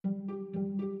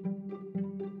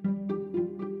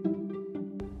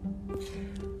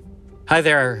Hi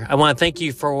there. I want to thank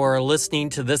you for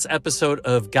listening to this episode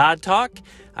of God Talk.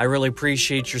 I really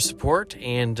appreciate your support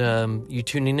and you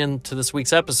tuning in to this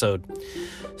week's episode.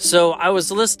 So I was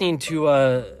listening to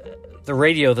the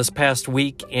radio this past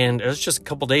week, and it was just a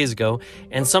couple days ago,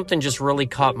 and something just really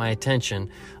caught my attention.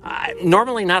 I'm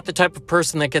normally not the type of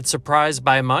person that gets surprised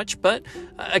by much, but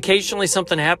occasionally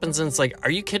something happens and it's like,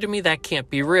 are you kidding me? That can't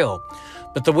be real.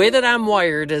 But the way that I'm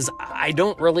wired is I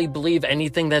don't really believe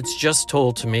anything that's just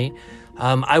told to me.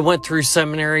 I went through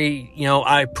seminary,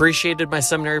 I appreciated my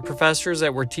seminary professors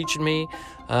that were teaching me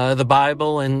the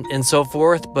Bible and so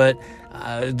forth, but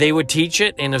they would teach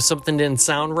it, and if something didn't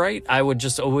sound right, I would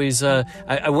just always,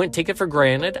 I wouldn't take it for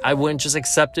granted. I wouldn't just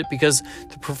accept it because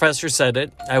the professor said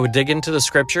it. I would dig into the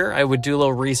scripture. I would do a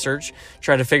little research,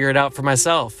 try to figure it out for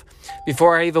myself.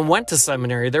 Before I even went to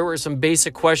seminary, there were some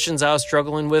basic questions I was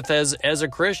struggling with as a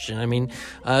Christian. I mean,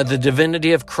 the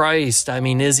divinity of Christ. I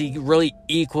mean, is he really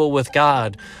equal with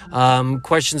God?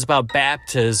 Questions about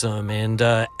baptism and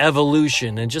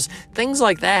evolution and just things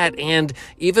like that. And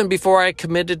even before I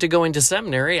committed to going to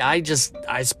seminary, I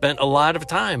spent a lot of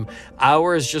time,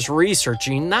 hours just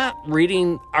researching, not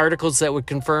reading articles that would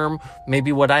confirm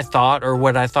maybe what I thought or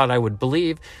what I thought I would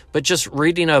believe, but just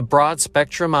reading a broad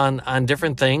spectrum on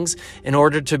different things in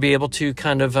order to be able to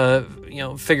kind of,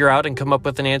 figure out and come up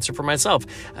with an answer for myself.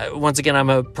 Once again, I'm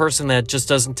a person that just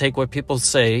doesn't take what people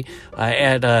say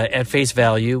at face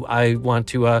value. I want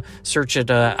to search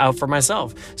it out for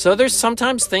myself. So there's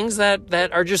sometimes things that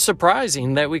are just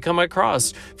surprising that we come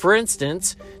across. For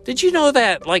instance, did you know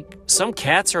that some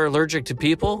cats are allergic to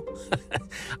people?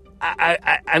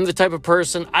 I'm the type of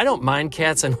person, I don't mind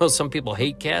cats. I know some people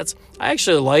hate cats. I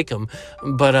actually like them,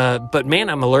 but man,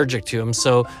 I'm allergic to them.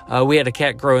 So we had a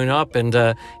cat growing up, and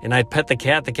I'd pet the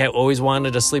cat. The cat always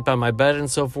wanted to sleep on my bed and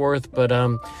so forth. But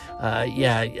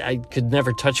I could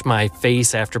never touch my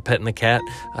face after petting the cat.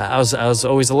 I was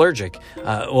always allergic.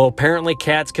 Well, apparently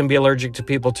cats can be allergic to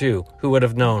people too. Who would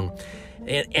have known?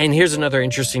 And here's another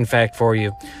interesting fact for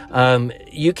you.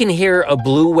 You can hear a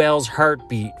blue whale's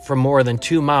heartbeat from more than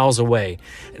 2 miles away.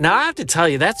 Now, I have to tell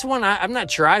you, that's one I'm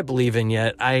not sure I believe in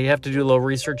yet. I have to do a little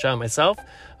research on myself,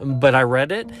 but I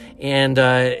read it, and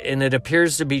it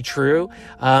appears to be true.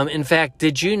 In fact,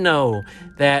 did you know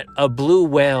that a blue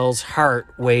whale's heart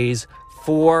weighs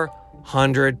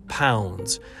 400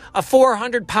 pounds? A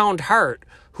 400-pound heart.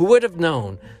 Who would have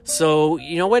known? So,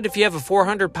 you know what? If you have a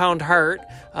 400-pound heart,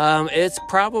 it's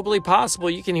probably possible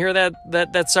you can hear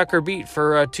that sucker beat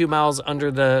for 2 miles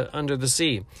under the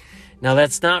sea. Now,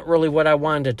 that's not really what I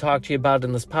wanted to talk to you about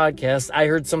in this podcast. I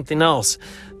heard something else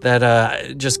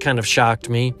that just kind of shocked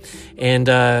me, and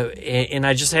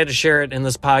I just had to share it in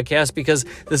this podcast because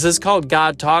this is called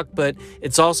God Talk, but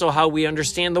it's also how we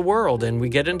understand the world, and we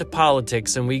get into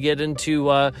politics, and we get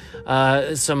into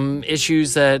some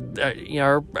issues that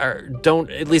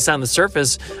don't, at least on the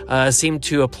surface, seem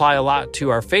to apply a lot to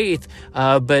our faith,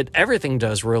 but everything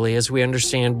does really, as we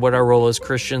understand what our role as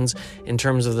Christians in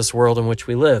terms of this world in which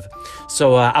we live.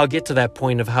 So I'll get to that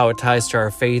point of how it ties to our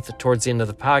faith towards the end of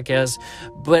the podcast.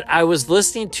 But I was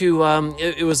listening to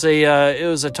it was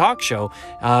a talk show.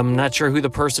 I'm not sure who the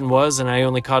person was, and I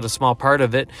only caught a small part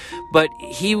of it. But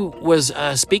he was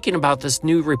speaking about this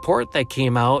new report that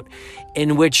came out,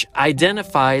 in which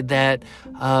identified that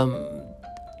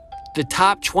the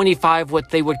top 25,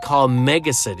 what they would call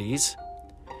megacities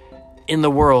in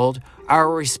the world, are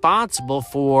responsible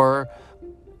for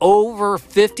over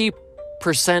 50%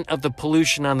 of the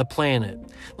pollution on the planet.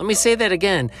 Let me say that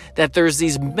again, that there's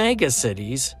these mega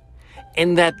cities,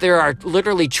 and that there are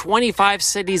literally 25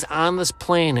 cities on this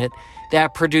planet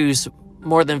that produce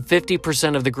more than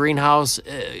 50% of the greenhouse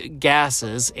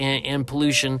gases and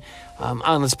pollution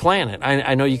on this planet.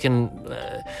 I know you can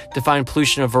define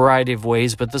pollution a variety of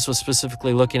ways, but this was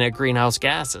specifically looking at greenhouse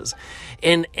gases.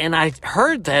 And I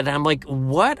heard that, and I'm like,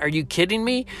 what? Are you kidding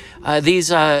me?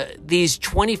 These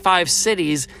 25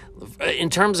 cities, in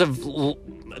terms of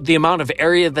the amount of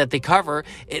area that they cover,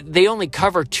 they only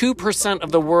cover 2%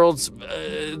 of the world's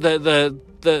the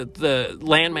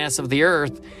landmass of the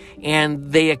earth,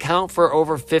 and they account for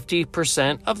over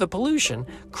 50% of the pollution.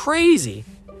 Crazy.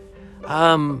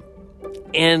 And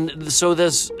so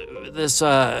this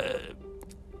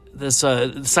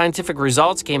scientific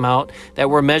results came out that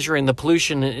were measuring the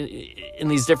pollution in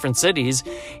these different cities,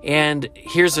 and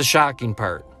here's the shocking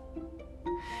part.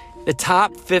 The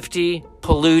top 50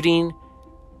 polluting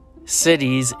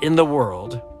cities in the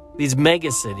world, these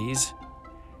mega cities,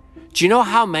 do you know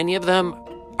how many of them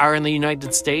are in the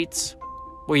United States?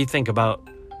 What do you think, about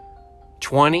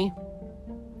 20?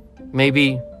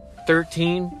 Maybe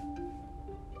 13?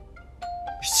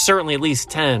 Certainly at least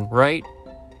 10, right?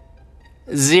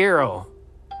 Zero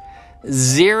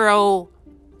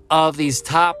of these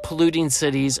top polluting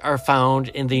cities are found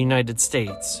in the United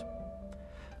States.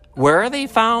 Where are they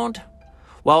found?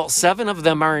 Well, 7 of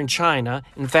them are in China.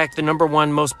 In fact, the number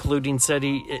 1 most polluting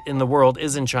city in the world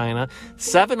is in China.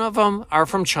 7 of them are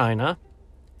from China.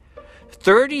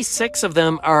 36 of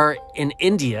them are in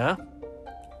India.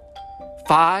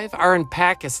 5 are in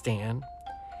Pakistan.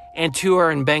 And 2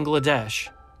 are in Bangladesh.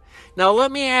 Now,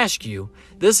 let me ask you,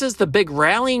 this is the big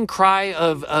rallying cry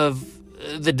of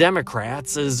the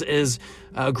Democrats is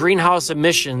greenhouse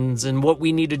emissions and what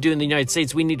we need to do in the United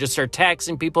States. We need to start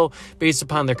taxing people based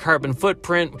upon their carbon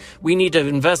footprint. We need to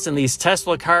invest in these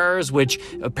Tesla cars, which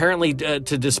apparently to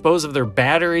dispose of their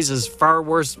batteries is far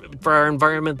worse for our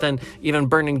environment than even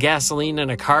burning gasoline in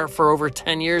a car for over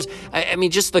 10 years. I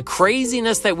mean, just the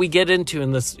craziness that we get into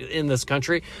in this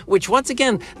country, which once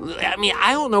again, I mean,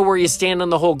 I don't know where you stand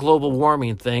on the whole global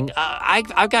warming thing.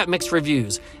 I've got mixed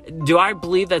reviews. Do I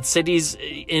believe that cities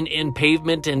in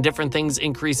pavement and different things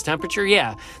increase temperature?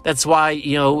 Yeah, that's why,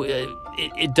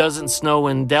 it doesn't snow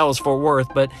in Dallas-Fort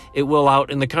Worth, but it will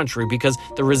out in the country because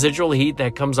the residual heat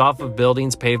that comes off of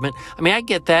buildings, pavement. I mean, I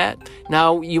get that.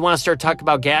 Now, you want to start talking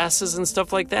about gases and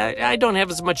stuff like that? I don't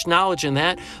have as much knowledge in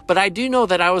that, but I do know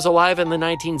that I was alive in the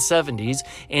 1970s,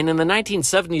 and in the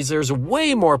 1970s, there's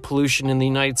way more pollution in the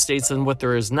United States than what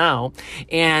there is now,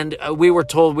 and we were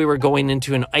told we were going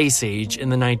into an ice age in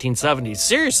the 1970s.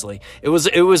 Seriously, it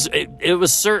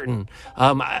was certain.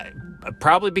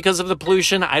 Probably because of the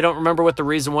pollution. I don't remember what the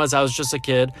reason was. I was just a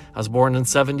kid. I was born in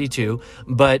 72.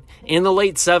 But in the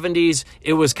late 70s,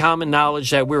 it was common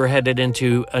knowledge that we were headed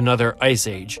into another ice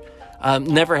age.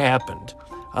 Never happened.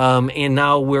 And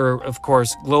now we're, of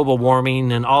course, global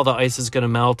warming and all the ice is going to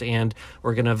melt and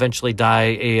we're going to eventually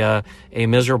die a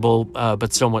miserable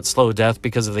but somewhat slow death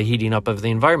because of the heating up of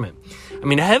the environment. I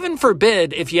mean, heaven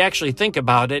forbid, if you actually think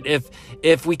about it,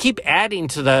 if we keep adding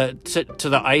to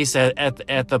the ice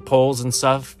at the poles and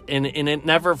stuff, and it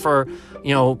never for,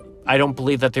 I don't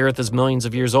believe that the Earth is millions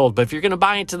of years old, but if you're going to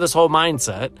buy into this whole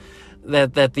mindset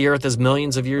that the Earth is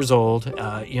millions of years old,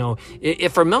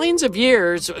 if for millions of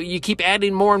years you keep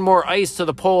adding more and more ice to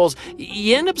the poles,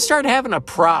 you end up starting having a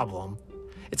problem.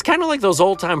 It's kind of like those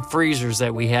old-time freezers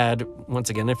that we had, once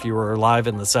again, if you were alive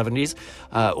in the 70s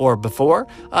or before.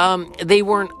 They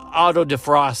weren't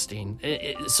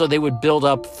auto-defrosting, so they would build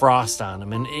up frost on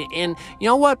them. And you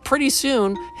know what? Pretty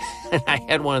soon, and I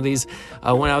had one of these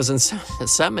when I was in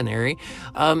seminary,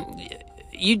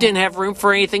 you didn't have room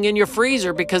for anything in your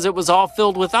freezer because it was all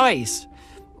filled with ice.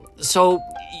 So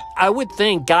I would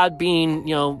think God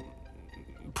being,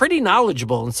 pretty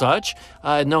knowledgeable and such,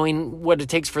 knowing what it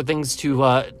takes for things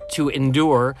to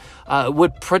endure,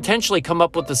 would potentially come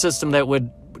up with a system that would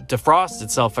defrost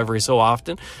itself every so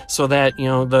often, so that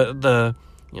the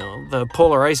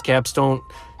polar ice caps don't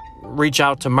reach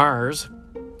out to Mars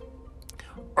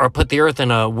or put the Earth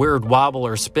in a weird wobble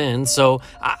or spin. So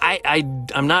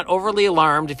I'm not overly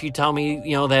alarmed if you tell me,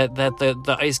 that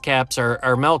the ice caps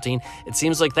are melting. It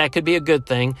seems like that could be a good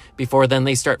thing before then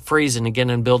they start freezing again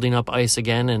and building up ice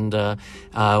again. And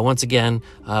once again,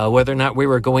 whether or not we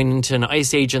were going into an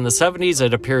ice age in the 70s,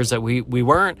 it appears that we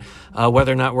weren't.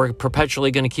 Whether or not we're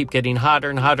perpetually going to keep getting hotter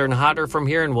and hotter and hotter from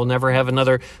here and we'll never have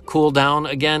another cool down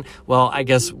again, well, I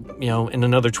guess, in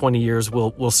another 20 years,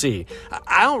 we'll see.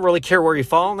 I don't really care where you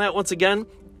fall on that. Once again,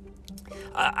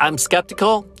 I'm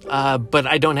skeptical, but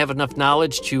I don't have enough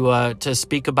knowledge to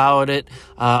speak about it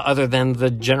other than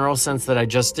the general sense that I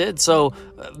just did. So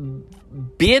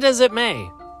be it as it may,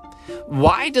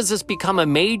 why does this become a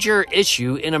major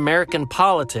issue in American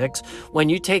politics when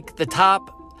you take the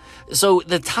top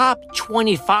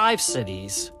 25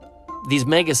 cities, these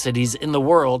mega cities in the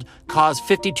world, cause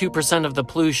 52% of the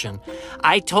pollution?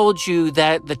 I told you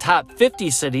that the top 50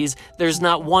 cities, there's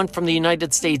not one from the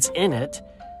United States in it.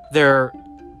 They're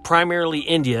primarily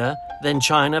India, then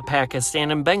China,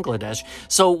 Pakistan, and Bangladesh.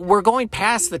 So we're going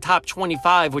past the top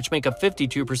 25, which make up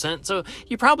 52%. So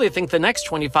you probably think the next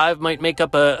 25 might make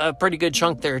up a pretty good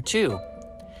chunk there too.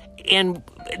 And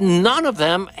none of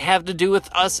them have to do with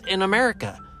us in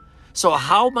America. So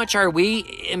how much are we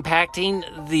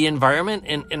impacting the environment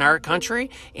in our country?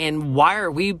 And why are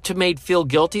we made feel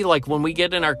guilty? Like when we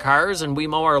get in our cars and we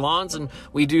mow our lawns and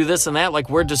we do this and that, like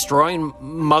we're destroying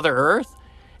Mother Earth?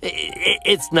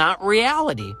 It's not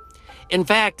reality. In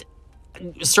fact,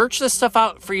 search this stuff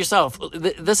out for yourself.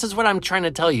 This is what I'm trying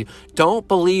to tell you. Don't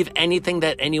believe anything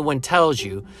that anyone tells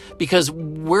you, because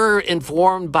we're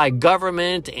informed by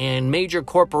government and major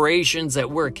corporations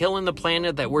that we're killing the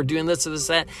planet, that we're doing this and this,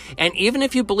 that. And even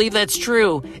if you believe that's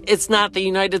true, it's not the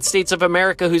United States of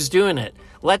America who's doing it.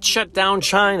 let's shut down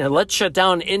China, let's shut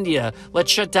down India,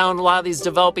 let's shut down a lot of these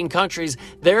developing countries.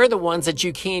 They're the ones that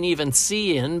you can't even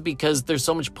see in because there's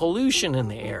so much pollution in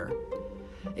the air.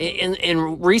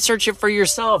 And research it for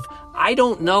yourself. I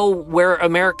don't know where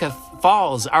America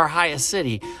Falls, our highest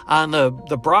city. On the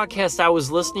broadcast I was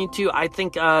listening to, I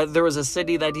think there was a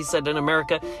city that he said in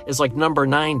America is like number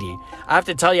 90. I have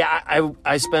to tell you,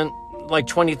 I spent like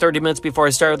 20, 30 minutes before I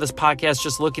started this podcast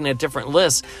just looking at different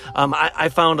lists. I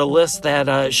found a list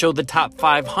that showed the top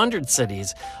 500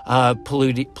 cities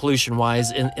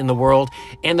pollution-wise in the world,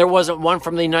 and there wasn't one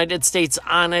from the United States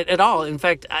on it at all. In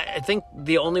fact, I think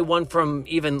the only one from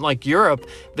even like Europe,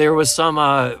 there was some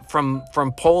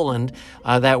from Poland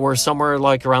that were somewhere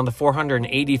like around the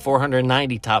 480,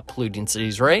 490 top polluting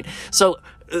cities, right? So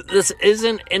this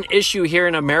isn't an issue here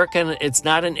in America, and it's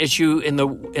not an issue in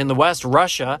the West.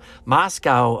 Russia,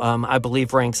 Moscow, I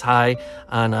believe ranks high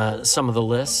on some of the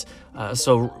lists.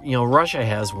 So Russia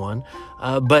has one,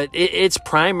 but it's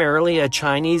primarily a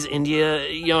Chinese, India,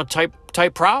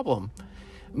 type problem.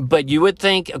 But you would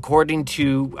think, according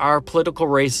to our political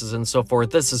races and so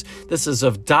forth, this is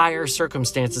of dire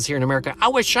circumstances here in America. I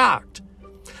was shocked.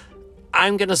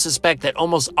 I'm going to suspect that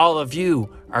almost all of you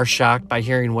are shocked by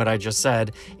hearing what I just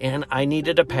said, and I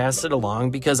needed to pass it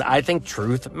along because I think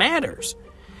truth matters.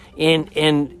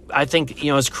 And I think,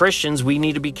 as Christians, we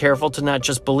need to be careful to not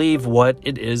just believe what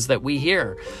it is that we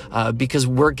hear, because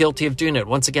we're guilty of doing it.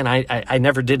 Once again, I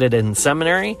never did it in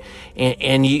seminary,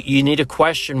 and you need to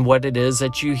question what it is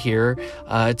that you hear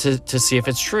to see if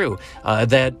it's true.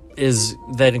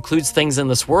 That includes things in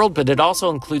this world, but it also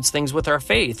includes things with our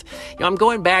faith. I'm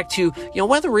going back to,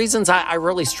 one of the reasons I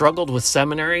really struggled with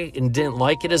seminary and didn't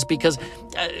like it is because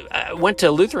I went to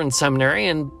Lutheran seminary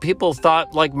and people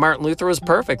thought like Martin Luther was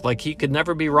perfect, like he could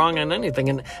never be wrong on anything.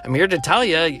 And I'm here to tell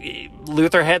you,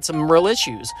 Luther had some real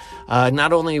issues.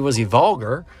 Not only was he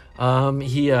vulgar,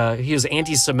 he was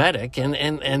anti-Semitic,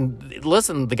 and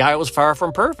listen, the guy was far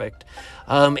from perfect.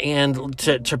 And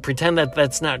to pretend that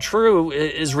that's not true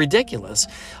is ridiculous.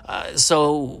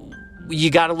 So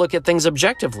you got to look at things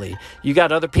objectively. You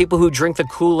got other people who drink the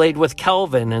Kool-Aid with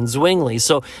Calvin and Zwingli.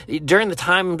 So during the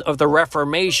time of the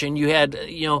Reformation, you had,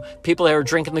 people that were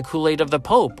drinking the Kool-Aid of the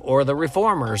Pope or the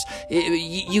Reformers.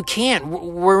 You can't.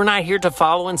 We're not here to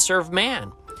follow and serve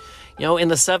man. In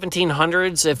the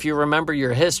 1700s, if you remember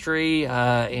your history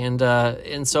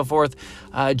and so forth,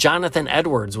 Jonathan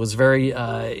Edwards was very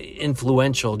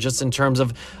influential just in terms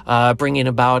of bringing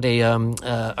about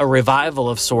a revival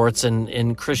of sorts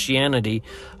in Christianity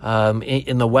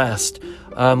in the West.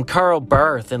 Karl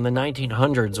Barth in the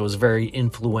 1900s was very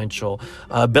influential.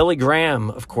 Billy Graham,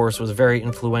 of course, was very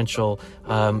influential,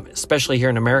 especially here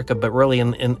in America, but really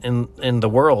in the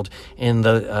world in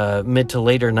the mid to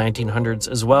later 1900s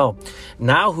as well.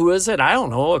 Now, who is it? I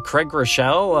don't know. Craig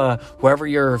Groeschel, whoever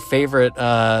your favorite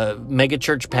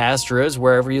megachurch pastor is,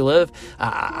 wherever you live.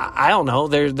 I don't know.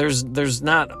 There's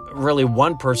not really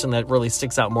one person that really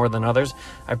sticks out more than others.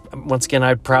 Once again,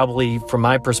 I'd probably, from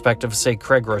my perspective, say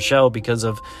Craig Groeschel because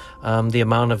of the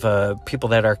amount of people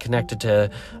that are connected to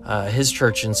his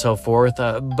church and so forth.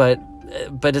 But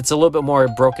it's a little bit more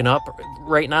broken up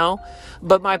right now.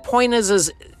 But my point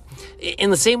is in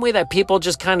the same way that people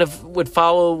just kind of would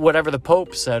follow whatever the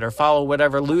Pope said or follow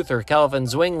whatever Luther, Calvin,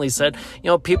 Zwingli said,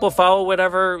 people follow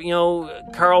whatever,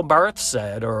 Karl Barth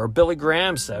said or Billy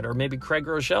Graham said or maybe Craig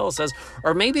Groeschel says,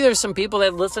 or maybe there's some people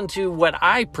that listen to what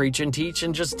I preach and teach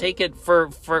and just take it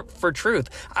for truth.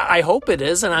 I hope it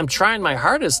is, and I'm trying my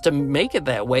hardest to make it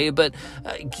that way, but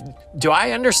do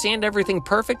I understand everything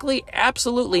perfectly?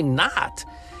 Absolutely not.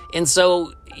 And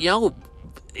so,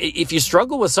 if you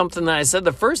struggle with something that I said,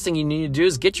 the first thing you need to do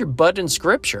is get your butt in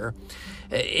Scripture,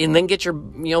 and then get your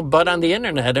butt on the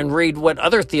internet and read what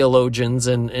other theologians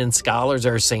and scholars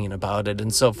are saying about it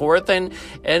and so forth, and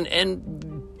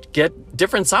get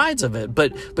different sides of it.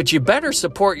 But you better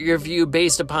support your view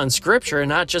based upon Scripture and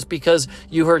not just because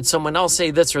you heard someone else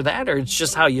say this or that, or it's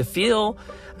just how you feel.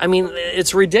 I mean,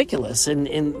 it's ridiculous, and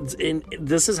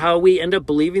this is how we end up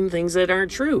believing things that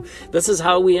aren't true. This is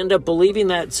how we end up believing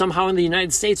that somehow in the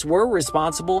United States we're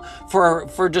responsible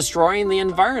for destroying the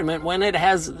environment when it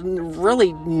has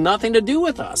really nothing to do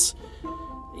with us.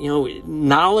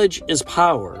 Knowledge is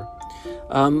power.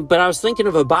 But I was thinking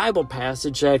of a Bible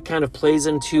passage that kind of plays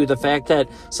into the fact that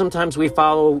sometimes we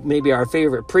follow maybe our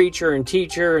favorite preacher and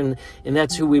teacher, and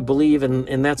that's who we believe,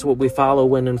 and that's what we follow,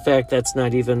 when in fact that's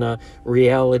not even a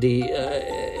reality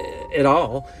at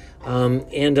all.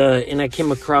 And I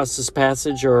came across this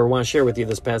passage, or want to share with you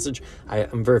this passage.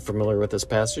 I'm very familiar with this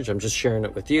passage. I'm just sharing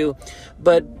it with you.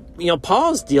 But,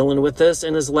 Paul's dealing with this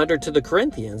in his letter to the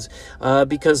Corinthians,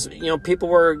 because, people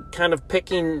were kind of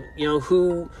picking,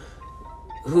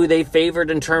 who they favored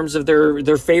in terms of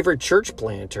their favorite church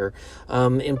planter.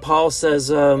 And Paul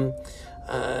says,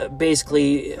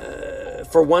 basically,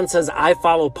 for one says, I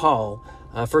follow Paul,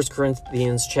 1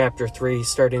 Corinthians chapter 3,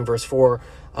 starting verse 4.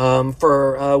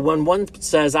 When one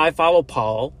says, I follow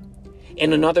Paul,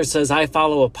 and another says, I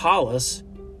follow Apollos,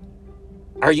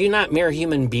 are you not mere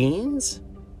human beings?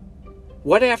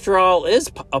 What, after all,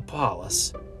 is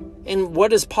Apollos? And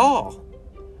what is Paul?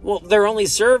 Well, they're only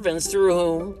servants through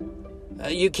whom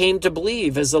you came to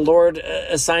believe, as the Lord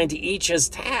assigned to each his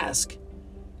task.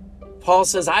 Paul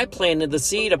says, I planted the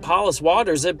seed, Apollos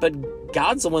waters it, but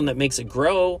God's the one that makes it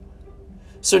grow.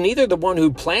 So neither the one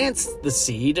who plants the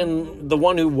seed and the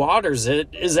one who waters it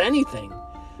is anything,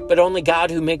 but only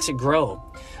God who makes it grow.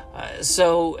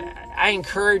 So I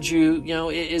encourage you,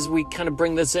 as we kind of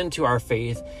bring this into our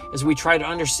faith, as we try to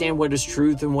understand what is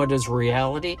truth and what is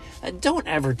reality, don't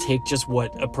ever take just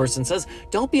what a person says.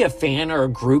 Don't be a fan or a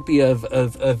groupie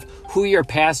of who your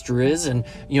pastor is, and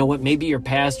what maybe your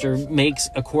pastor makes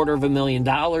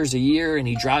 $250,000 a year, and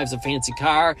he drives a fancy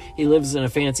car, he lives in a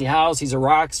fancy house, he's a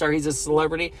rock star, he's a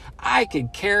celebrity. I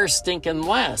could care stinking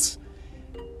less.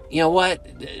 You know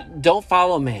what? Don't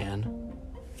follow man,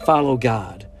 follow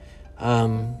God.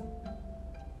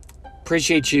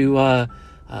 Appreciate you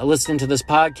listening to this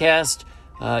podcast.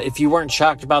 If you weren't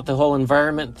shocked about the whole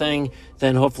environment thing,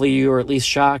 then hopefully you were at least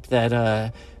shocked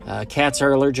that cats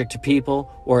are allergic to people,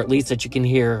 or at least that you can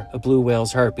hear a blue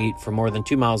whale's heartbeat from more than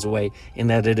 2 miles away, and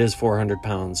that it is 400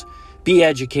 pounds. Be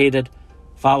educated,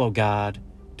 follow God,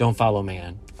 don't follow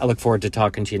man. I look forward to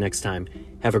talking to you next time.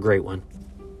 Have a great one.